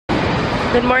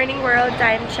Good morning world,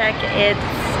 time check. It's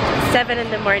 7 in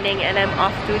the morning and I'm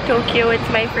off to Tokyo. It's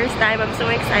my first time. I'm so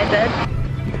excited.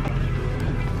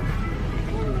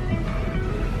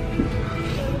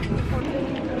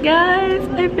 Guys,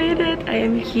 I made it. I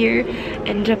am here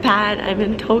in Japan. I'm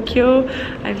in Tokyo.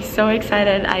 I'm so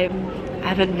excited. I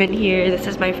haven't been here. This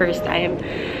is my first time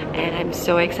and I'm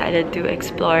so excited to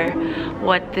explore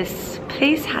what this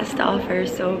place has to offer.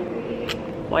 So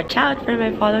watch out for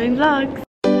my following vlogs.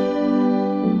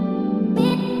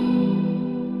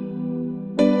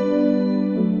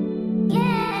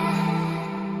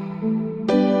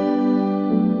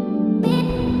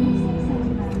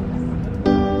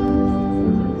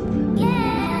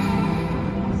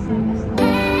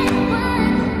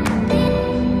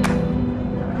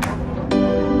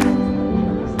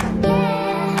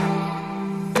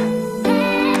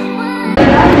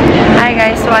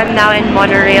 So I'm now in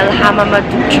monorail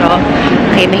Hamamatsucho.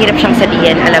 Okay, mahirap siyang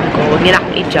sabihin, alam ko. Huwag niyo na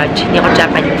akong i-judge. Hindi ako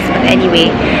Japanese. But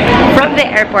anyway, from the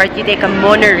airport, you take a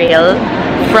monorail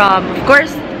from, of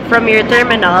course, from your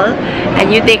terminal.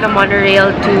 And you take a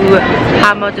monorail to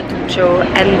Hamamatsucho.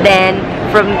 And then,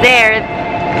 from there,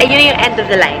 yun yung end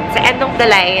of the line. Sa end of the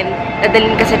line,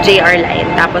 dadalhin ka sa JR line.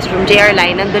 Tapos from JR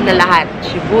line, nandun na lahat.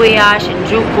 Shibuya,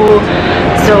 Shinjuku.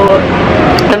 So,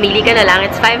 mamili ka na lang.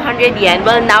 It's 500 yen.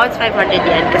 Well, now it's 500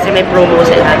 yen kasi may promo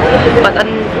sila. But on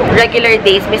regular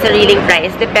days, may sariling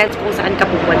price. Depends kung saan ka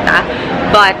pupunta.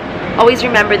 But, always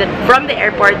remember that from the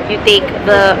airport, you take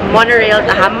the monorail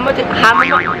to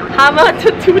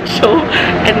Hamamatsucho.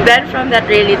 And then from that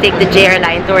rail, you take the JR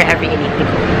line to wherever you need to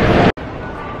go.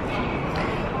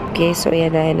 Okay, so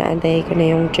yan na, inaantay ko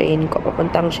na yung train ko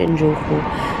papuntang Shinjuku.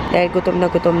 Dahil gutom na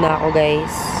ako,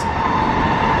 guys.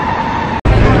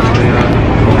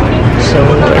 So,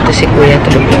 ito si Kuya,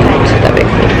 tulog na tayo sa tabi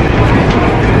ko.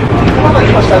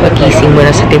 Magising mo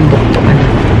na sa Timbuktu ka na.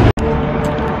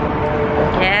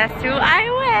 Guess who I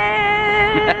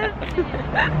with?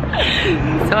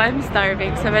 So, I'm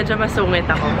starving. So, medyo masungit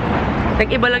ako.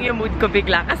 Nag-iba lang yung mood ko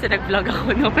bigla kasi nag-vlog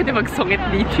ako, no? Pwede magsungit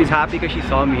dito. She's happy because she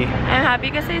saw me. I'm happy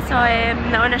kasi I saw him.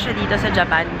 Nauna siya dito sa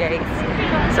Japan, guys.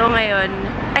 So ngayon,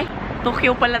 ay,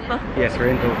 Tokyo pala to. Yes, we're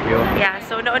in Tokyo. Yeah,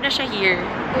 so nauna siya here.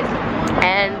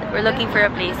 And we're looking for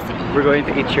a place to eat. We're going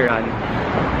to Ichiran.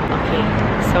 Okay.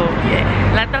 So, yeah.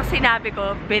 Lahat ng sinabi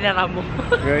ko, binara mo.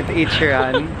 We're going to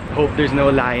Ichiran. Hope there's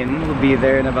no line. We'll be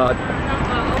there in about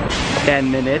 10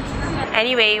 minutes.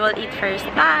 Anyway, we'll eat first.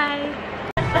 Bye!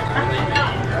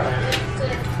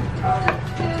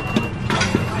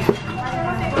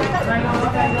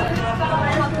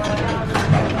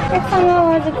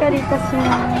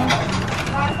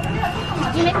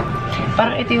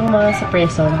 Parang ito yung mga sa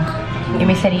prison. Yung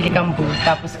may sarili kang booth,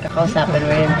 tapos kakausapin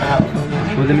mo yung tao.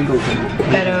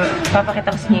 Pero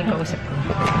papakita ko sa inyo yung kausap ko.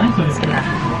 Ayun sila.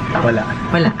 Wala.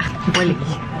 Wala.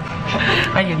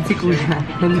 Ayun, si Kuya.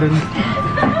 Nandun.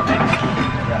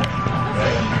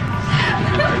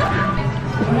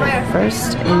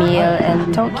 First meal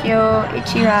in Tokyo,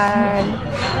 Ichiran.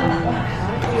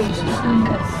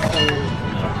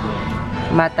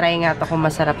 Matry nga to kung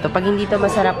masarap to. Pag hindi to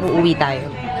masarap, uuwi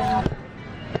tayo.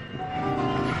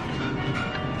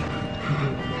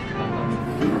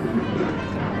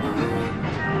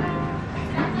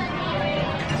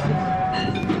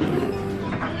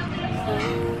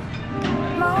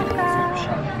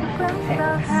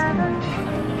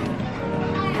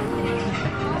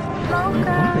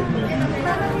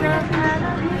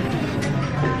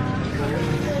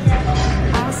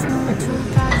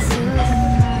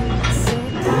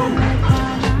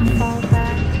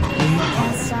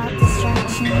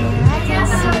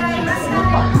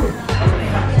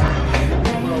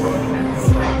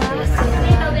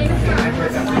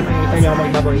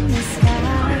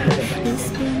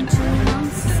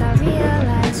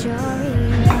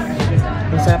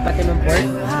 Masarap pati ng pork.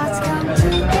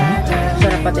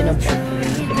 Masarap pati ng pork.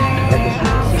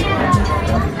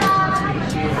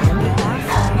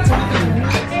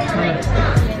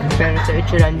 Pero sa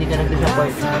Ichiran, hindi ka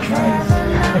nag-disappoint.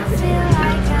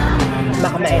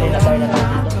 Baka mainin na tayo na tayo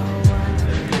dito.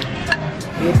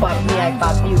 You pop me, I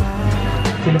pop you.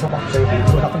 Sino ba pop sa'yo?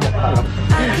 Wala akong nakakap.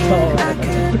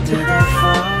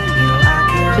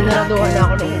 Sinaraduhan na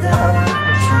ako nung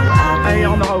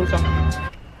ayaw ako makausap.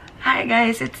 Hi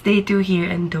guys, it's day 2 here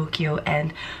in Tokyo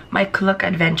and my Klook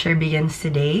adventure begins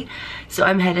today. So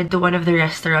I'm headed to one of the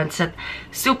restaurants that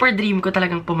super dream ko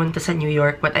talagang pumunta sa New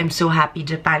York, but I'm so happy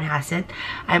Japan has it.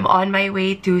 I'm on my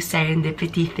way to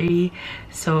Serendipity 3.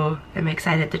 So I'm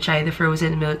excited to try the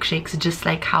frozen milkshakes just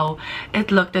like how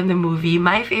it looked in the movie.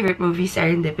 My favorite movie,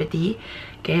 Serendipity.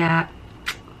 Kaya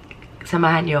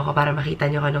Samahan niyo ako para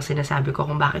makita niyo kung anong sinasabi ko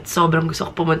kung bakit sobrang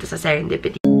gusto ko pumunta sa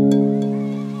Serendipity.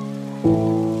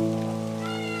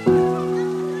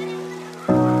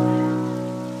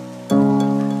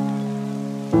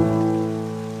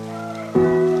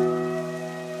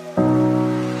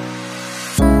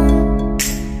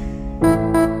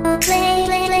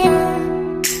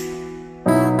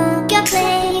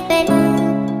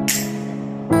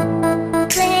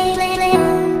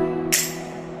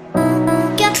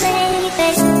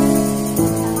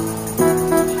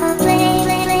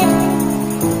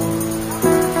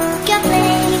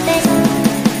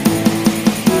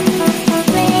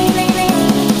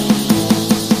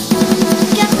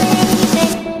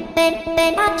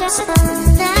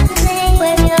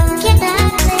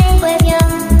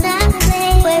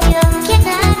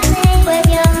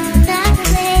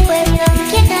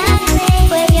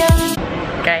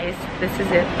 Guys, this is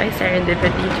it, my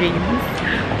Serendipity dreams.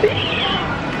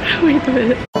 Wait a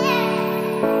minute.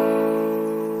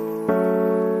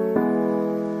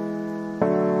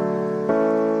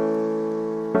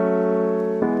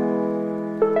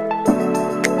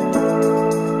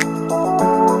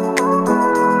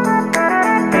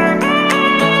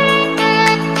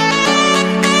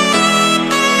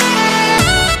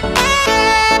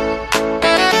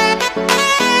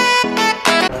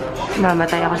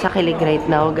 Namatay ako sa kilig right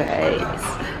now, guys.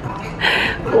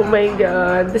 Oh my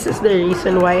god, this is the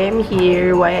reason why I'm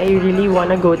here, why I really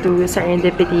wanna go to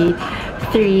Serendipity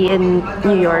 3 in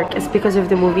New York is because of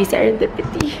the movie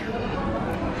Serendipity.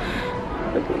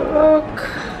 Look.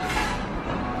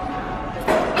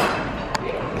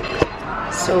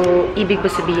 So, ibig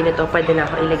ko sabihin ito, pwede na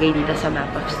ako ilagay dito sa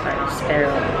Map of Stars. Pero,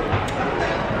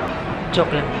 joke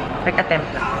lang. Nag-attempt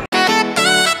lang.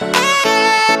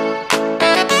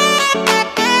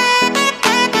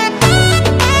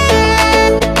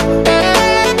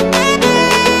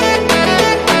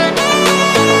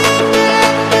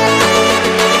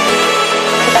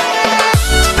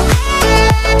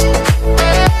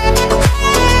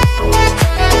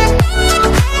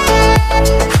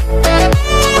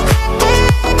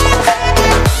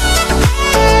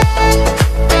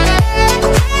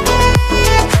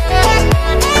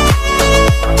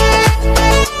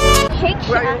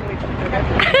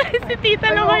 Si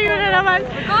Tita Lumayo na naman.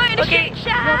 Okay,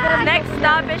 next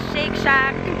stop is Shake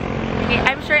Shack. Okay,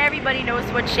 I'm sure everybody knows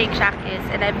what Shake Shack is,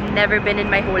 and I've never been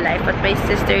in my whole life, but my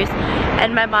sisters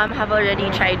and my mom have already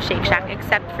tried Shake Shack,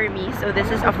 except for me. So this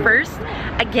is a first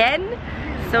again.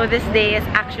 So this day is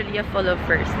actually a full of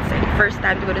firsts. Like, first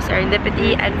time to go to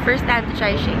Serendipity and first time to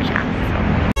try Shake Shack. So.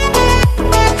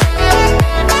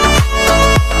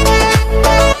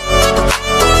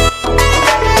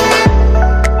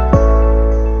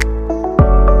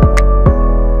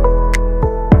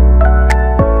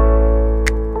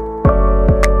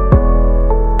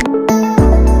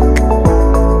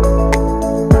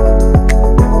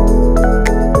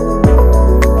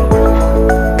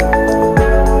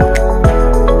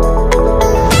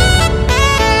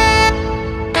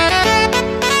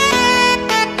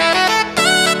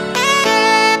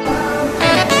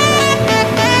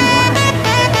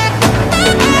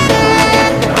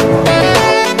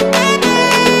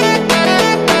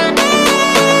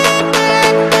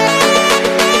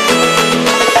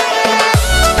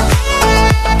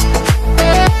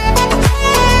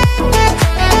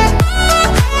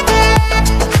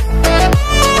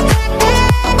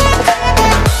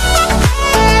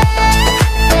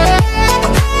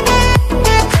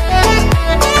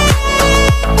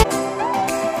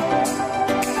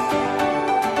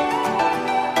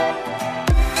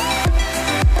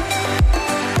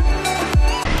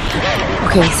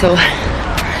 Okay, so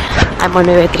I'm on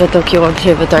my way to the Tokyo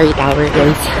Observatory Tower,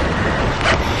 guys.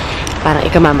 Parang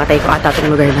ikamamatay ko ata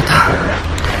itong lugar na to.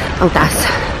 Ang taas.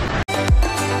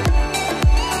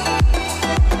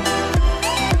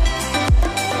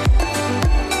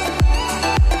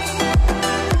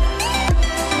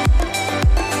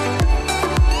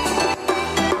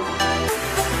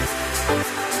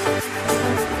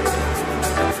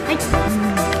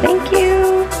 Thank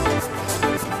you.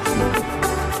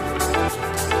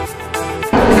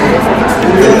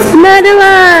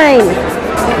 Madeline!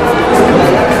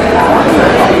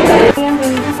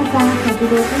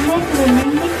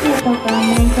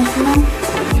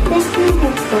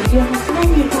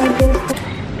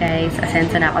 Guys,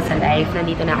 asenso na ako sa live.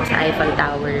 Nandito na ako sa Eiffel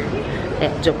Tower.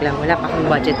 Joke lang, wala pa akong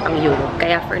budget pang Europe.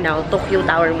 Kaya for now, Tokyo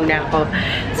Tower muna ako.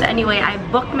 So anyway, I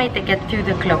booked my ticket through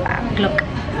the Klook app.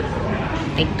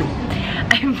 Take two.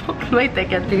 I booked my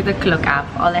ticket through the Klook app.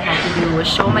 All I had to do was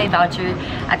show my voucher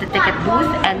at the ticket booth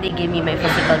and they gave me my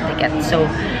physical ticket. So,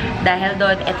 dahil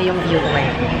doon, ito yung view ko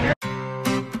ngayon.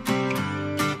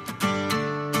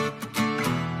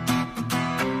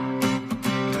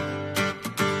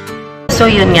 So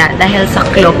yun nga, dahil sa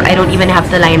Klook, I don't even have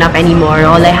to line up anymore.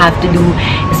 All I have to do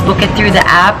is book it through the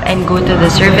app and go to the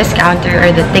service counter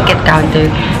or the ticket counter.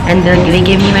 And then they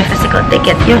give me my physical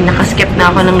ticket. Yun, nakaskip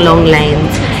na ako ng long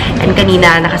lines. And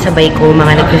kanina, nakasabay ko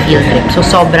mga nag-field trip. So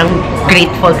sobrang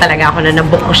grateful talaga ako na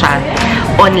nabook ko siya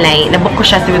online. Nabook ko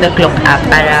siya through the Klook app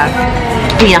para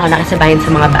hindi ako nakasabayan sa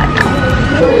mga bata.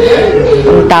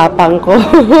 Ang tapang ko.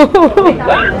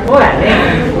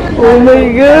 Oh my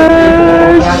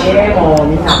gosh!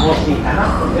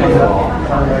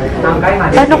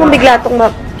 Paano kung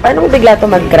bigla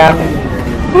itong mag-crack?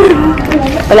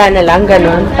 Wala na lang,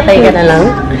 ganon. Patay ka na lang.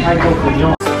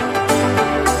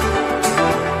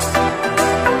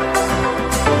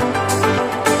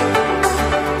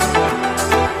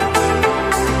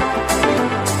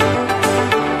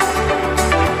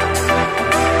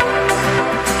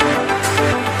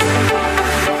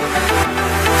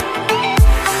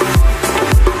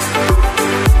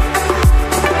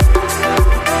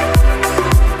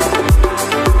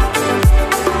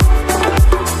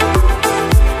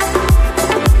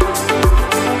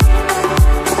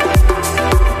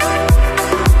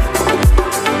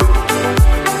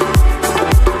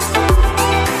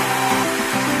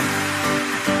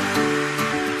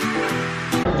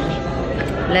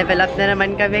 Level up na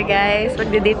naman kami, guys.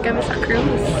 Magde-date kami sa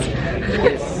cruise.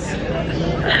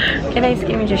 Can I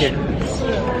skim your shoes?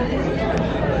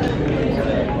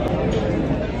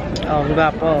 Oh,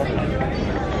 diba po?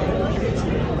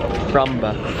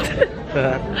 Pramba.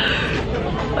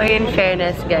 Okay, in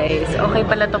fairness, guys, okay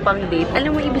pala to pang date.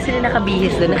 Alam mo, iba sila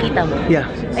nakabihis doon. Nakita mo? Yeah.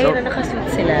 Ayun na, nakasuit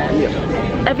sila. Yeah.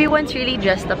 Everyone's really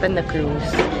dressed up in the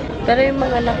cruise. Pero yung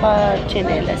mga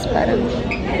naka-chinelas, parang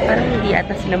hindi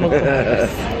ata sila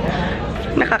mag-cruise.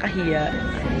 Nakakahiya.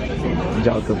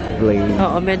 Out of place.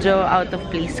 Oo, medyo out of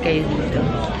place kayo dito.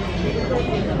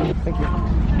 Thank you.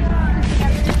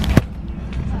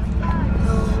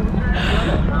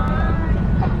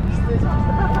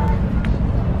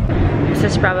 This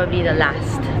is probably the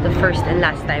first and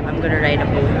last time I'm gonna ride a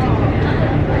boat.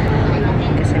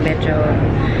 Kasi medyo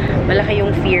malaki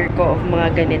yung fear ko of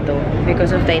mga ganito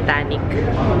because of Titanic.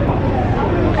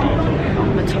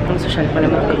 But sobrang social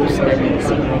pala mag-cruise guys.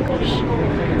 Oh my gosh.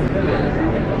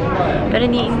 Pero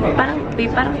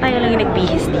parang tayo lang yung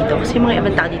nagbihis dito. Kasi yung mga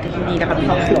ibang tao dito hindi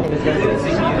nakabihis.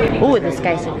 Oh, this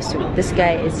guy is so sweet. This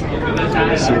guy is...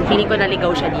 Feeling ko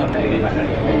naligaw siya dito.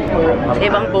 Sa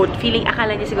ibang boat,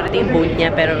 akala niya siguro ito yung boat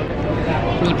niya, pero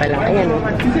hindi pala. Ayan o.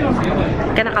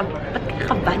 Ba't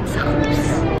kakaban sa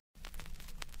cruise?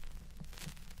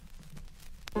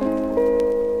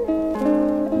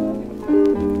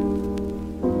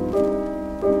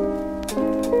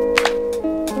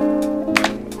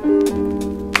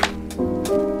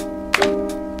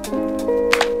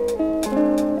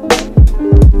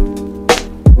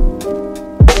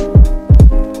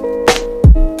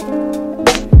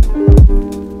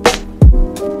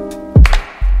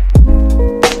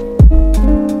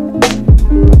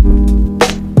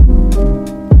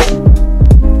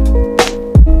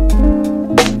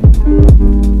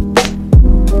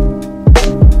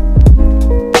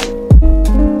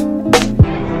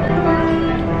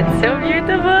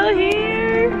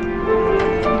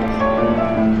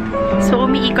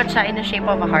 Umiikot siya in the shape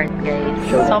of a heart, guys.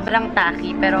 Sobrang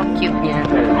tacky, pero cute niya.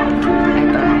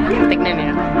 Ito. Tignan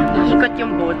niyo. Iikot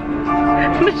yung boat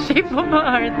in the shape of a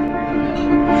heart.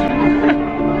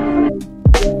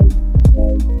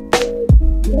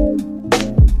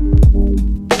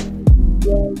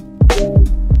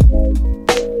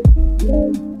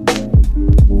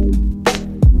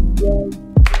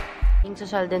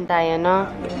 Social din tayo, no?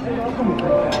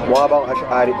 Mukha bang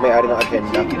may-ari ng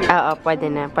agenda? Oo, pwede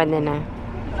na. Pwede na.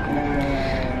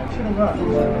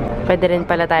 Pwede rin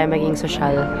pala tayo maging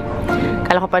social.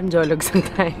 Kala ko panjologs lang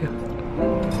tayo.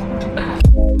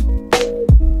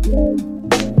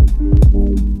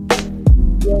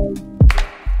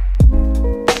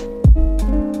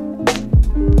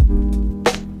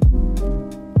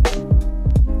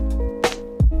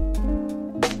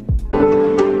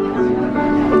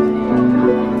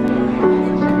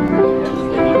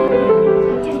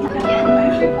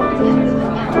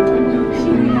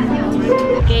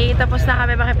 Tapos na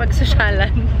kami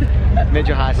makipag-sosyalan.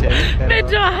 Medyo hassle.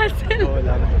 Medyo hassle.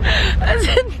 As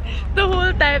in, the whole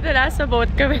time na nasa boat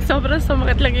kami, sobrang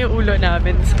sumakit lang yung ulo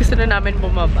namin. Gusto na namin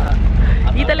bumaba.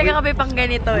 Hindi talaga kami pang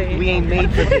ganito eh. We ain't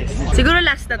made for this. Siguro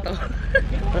last na to.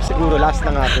 Siguro last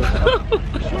na nga to.